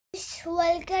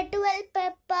welcome to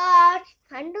Pepper.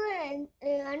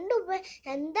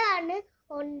 എന്താണ്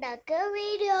ഉണ്ടാക്കുക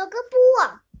video ഒക്കെ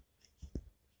പോവാം.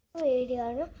 വീഡിയോ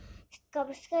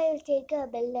സബ്സ്ക്രൈബ് ചെയ്യുക,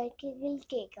 ബെല്ലൈക്കൺ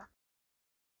കേൾക്കുക.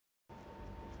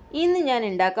 ഇന്ന് ഞാൻ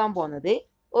ഉണ്ടാക്കാൻ പോകുന്നത്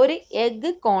ഒരു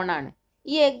എഗ്ഗ് കോണാണ്.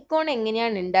 ഈ എഗ്ഗ് കോൺ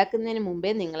എങ്ങനെയാണ് ഉണ്ടാക്കുന്നതിന്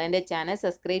മുമ്പേ നിങ്ങൾ എൻ്റെ ചാനൽ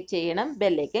സബ്സ്ക്രൈബ് ചെയ്യണം,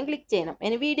 ബെല്ലൈക്കൺ ക്ലിക്ക് ചെയ്യണം.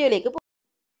 ഇനി വീഡിയോയിലേക്ക്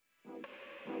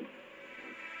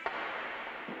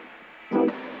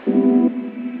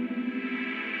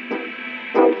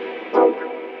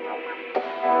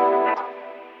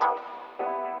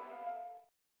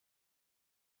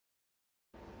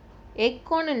എഗ്ഗ്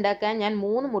കോൺ ഉണ്ടാക്കാൻ ഞാൻ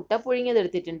 3 മുട്ട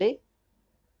പുഴുങ്ങിയതെടുത്തിട്ടുണ്ട്.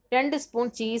 2 സ്പൂൺ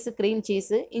ചീസ്, ക്രീം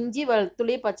ചീസ്, ഇഞ്ചി,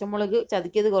 വെളുത്തുള്ളി, പച്ചമുളക്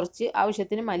ചതുക്കിയത് കുറച്ച്,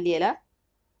 ആവശ്യത്തിന് മല്ലിയില,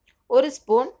 1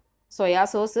 സ്പൂൺ സോയാ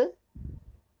സോസ്,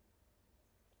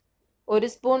 1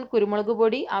 സ്പൂൺ കുരുമുളക്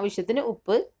പൊടി, ആവശ്യത്തിന്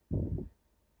ഉപ്പ്.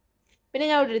 പിന്നെ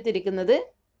ഞാൻ ഇവിടെ എടുത്തിരിക്കുന്നത്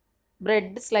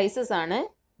ബ്രെഡ് സ്ലൈസസ് ആണ്.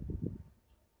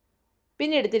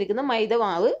 പിന്നെ എടുത്തിരിക്കുന്ന മൈദ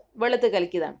മാവ് വെള്ളത്തിൽ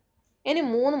കലക്കിയതാണ്. ഇനി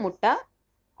 3 മുട്ട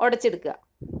ഉടച്ചെടുക്കുക.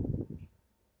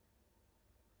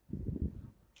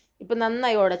 ഇപ്പം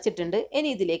നന്നായി ഉടച്ചിട്ടുണ്ട്. ഇനി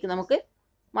ഇതിലേക്ക് നമുക്ക്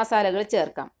മസാലകൾ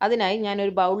ചേർക്കാം. അതിനായി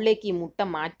ഞാനൊരു ബൗളിലേക്ക് ഈ മുട്ട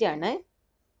മാറ്റാണ്.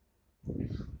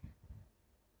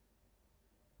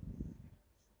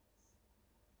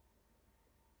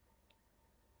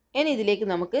 ഇനി ഇതിലേക്ക്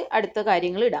നമുക്ക് അടുത്ത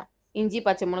കാര്യങ്ങൾ ഇടാം. ഇഞ്ചി,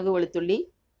 പച്ചമുളക്, വെളുത്തുള്ളി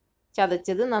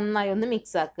ചതച്ചത് നന്നായി ഒന്ന്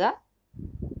മിക്സ് ആക്കുക.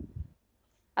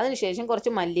 അതിനുശേഷം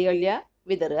കുറച്ച് മല്ലിയില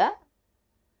വിതറുക.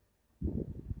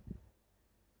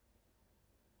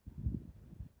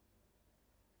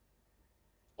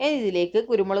 ഇനി ഇതിലേക്ക്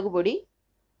കുരുമുളക് പൊടി,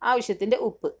 ആവശ്യത്തിൻ്റെ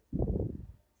ഉപ്പ്,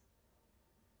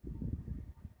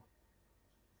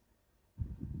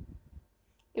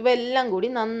 ഇവയെല്ലാം കൂടി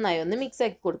നന്നായി ഒന്ന് മിക്സ്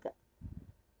ആക്കി കൊടുക്കുക.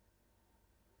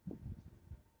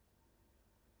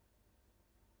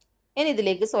 ഇനി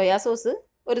ഇതിലേക്ക് സോയാ സോസ്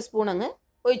 1 സ്പൂൺ അങ്ങ്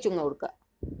ഒഴിച്ചങ്ങ് കൊടുക്കുക.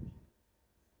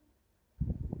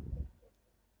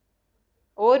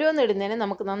 ഓരോന്നിടുന്നതിന്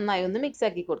നമുക്ക് നന്നായി ഒന്ന് മിക്സ്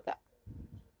ആക്കി കൊടുക്കാം.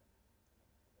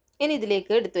 ഇനി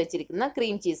ഇതിലേക്ക് എടുത്തു വച്ചിരിക്കുന്ന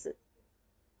ക്രീം ചീസ്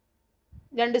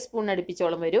 2 സ്പൂൺ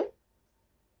അടുപ്പിച്ചോളം വരും.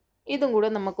 ഇതും കൂടെ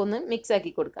നമുക്കൊന്ന് മിക്സ്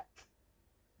ആക്കി കൊടുക്കാം.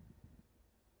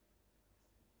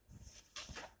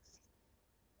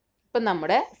 ഇപ്പം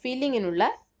നമ്മുടെ ഫില്ലിങ്ങിനുള്ള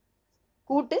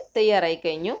കൂട്ട് തയ്യാറായി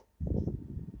കഴിഞ്ഞു.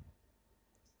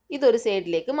 ഇതൊരു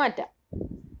സൈഡിലേക്ക് മാറ്റാം.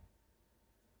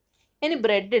 ഇനി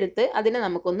ബ്രെഡ് എടുത്ത് അതിനെ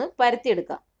നമുക്കൊന്ന്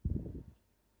പരത്തിയെടുക്കാം.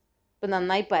 ഇപ്പം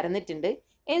നന്നായി പരന്നിട്ടുണ്ട്.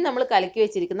 ഇനി നമ്മൾ കലക്കി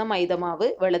വെച്ചിരിക്കുന്ന മൈദമാവ്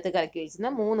വെള്ളത്തിൽ കലക്കി വെച്ചിരുന്ന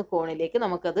 3 കോണിലേക്ക്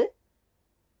നമുക്കത്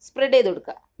സ്പ്രെഡ് ചെയ്ത്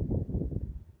കൊടുക്കാം.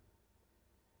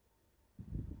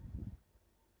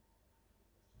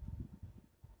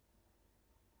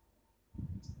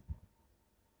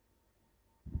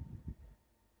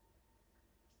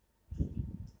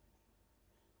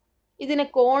 ഇതിനെ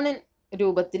കോണിൻ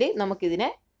രൂപത്തിൽ നമുക്കിതിനെ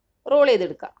റോൾ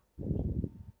ചെയ്തെടുക്കാം.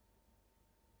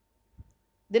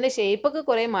 ഇതിൻ്റെ ഷേപ്പൊക്കെ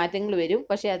കുറേ മാറ്റങ്ങൾ വരും,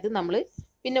 പക്ഷേ അത് നമ്മൾ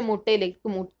പിന്നെ മുട്ടയിലേക്ക്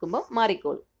മുക്കുമ്പോൾ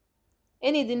മാറിക്കോളും.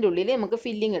 ഇനി ഇതിൻ്റെ ഉള്ളിൽ നമുക്ക്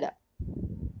ഫില്ലിങ് ഇടാം.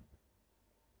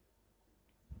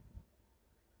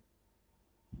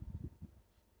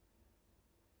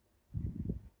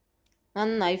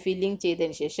 നന്നായി ഫില്ലിങ്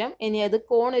ചെയ്തതിന് ശേഷം ഇനി അത്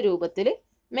കോണ് രൂപത്തിൽ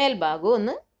മേൽഭാഗം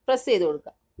ഒന്ന് പ്രസ് ചെയ്ത്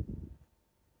കൊടുക്കാം.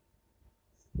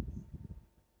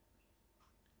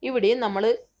 ഇവിടെയും നമ്മൾ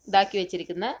ഇതാക്കി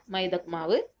വെച്ചിരിക്കുന്ന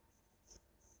മൈദമാവ്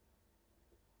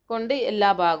കൊണ്ട്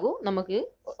എല്ലാ ഭാഗവും നമുക്ക്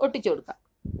ഒട്ടിച്ചു കൊടുക്കാം.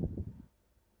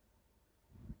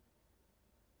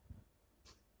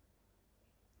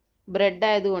 ബ്രെഡ്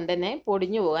ആയതുകൊണ്ട് തന്നെ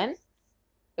പൊടിഞ്ഞു പോകാൻ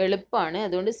എളുപ്പമാണ്.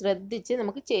 അതുകൊണ്ട് ശ്രദ്ധിച്ച്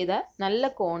നമുക്ക് ചെയ്താൽ നല്ല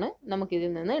കോണ് നമുക്കിതിൽ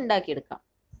നിന്ന് ഉണ്ടാക്കിയെടുക്കാം.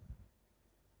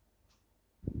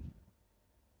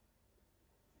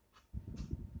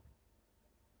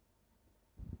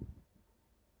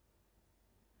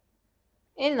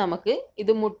 ഇനി നമുക്ക്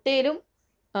ഇത് മുട്ടയിലും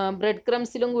ബ്രെഡ്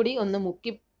ക്രംസിലും കൂടി ഒന്ന്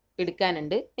മുക്കി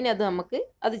എടുക്കാനുണ്ട്. ഇനി നമുക്ക്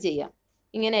അത് ചെയ്യാം.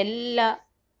 ഇങ്ങനെ എല്ലാ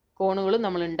കോണുകളും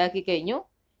നമ്മൾ ഉണ്ടാക്കി കഴിഞ്ഞു.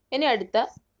 ഇനി അടുത്ത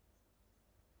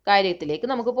കാര്യത്തിലേക്ക്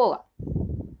നമുക്ക് പോകാം.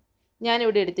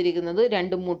 ഞാനിവിടെ എടുത്തിരിക്കുന്നത്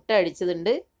 2 മുട്ട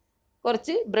അടിച്ചതുണ്ട്,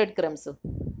 കുറച്ച് ബ്രെഡ് ക്രംസും.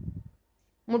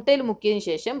 മുട്ടയിൽ മുക്കിയതിന്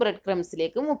ശേഷം ബ്രെഡ്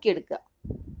ക്രംസിലേക്ക് മുക്കിയെടുക്കുക.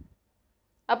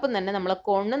 അപ്പം തന്നെ നമ്മളെ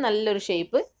കോണിന് നല്ലൊരു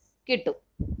ഷേപ്പ് കിട്ടും.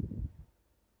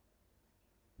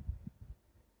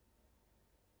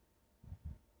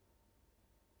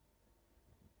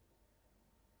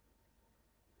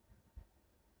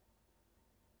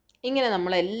 ഇങ്ങനെ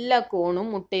നമ്മൾ എല്ലാ കോണും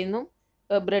മുട്ടയിൽ നിന്നും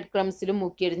ബ്രെഡ് ക്രംസിലും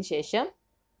മുക്കിയതിന് ശേഷം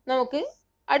നമുക്ക്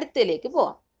അടുത്തതിലേക്ക്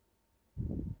പോവാം.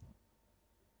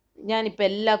 ഞാനിപ്പോൾ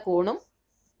എല്ലാ കോണും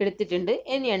എടുത്തിട്ടുണ്ട്.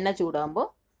 ഇനി എണ്ണ ചൂടാകുമ്പോൾ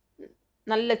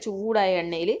നല്ല ചൂടായ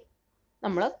എണ്ണയിൽ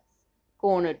നമ്മൾ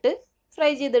കോണിട്ട്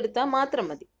ഫ്രൈ ചെയ്തെടുത്താൽ മാത്രം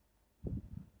മതി.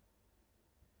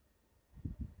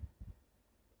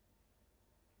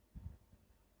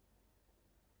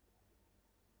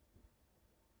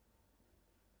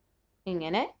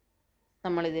 ഇങ്ങനെ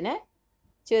നമ്മളിതിനെ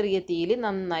ചെറിയ തീയിൽ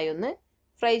നന്നായി ഒന്ന്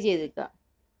ഫ്രൈ ചെയ്തെടുക്കുക.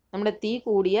 നമ്മുടെ തീ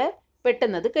കൂടിയാൽ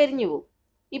പെട്ടെന്ന് അത് കരിഞ്ഞു പോകും.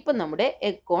 ഇപ്പം നമ്മുടെ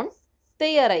എഗ് കോൺ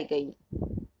തയ്യാറായി കഴിഞ്ഞു.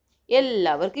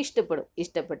 എല്ലാവർക്കും ഇഷ്ടപ്പെടും.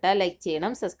 ഇഷ്ടപ്പെട്ടാൽ ലൈക്ക്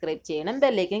ചെയ്യണം, സബ്സ്ക്രൈബ് ചെയ്യണം,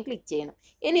 ബെല്ലൈക്കൻ ക്ലിക്ക് ചെയ്യണം.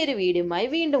 ഇനിയൊരു വീഡിയോയുമായി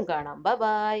വീണ്ടും കാണാം.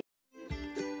 ബൈ.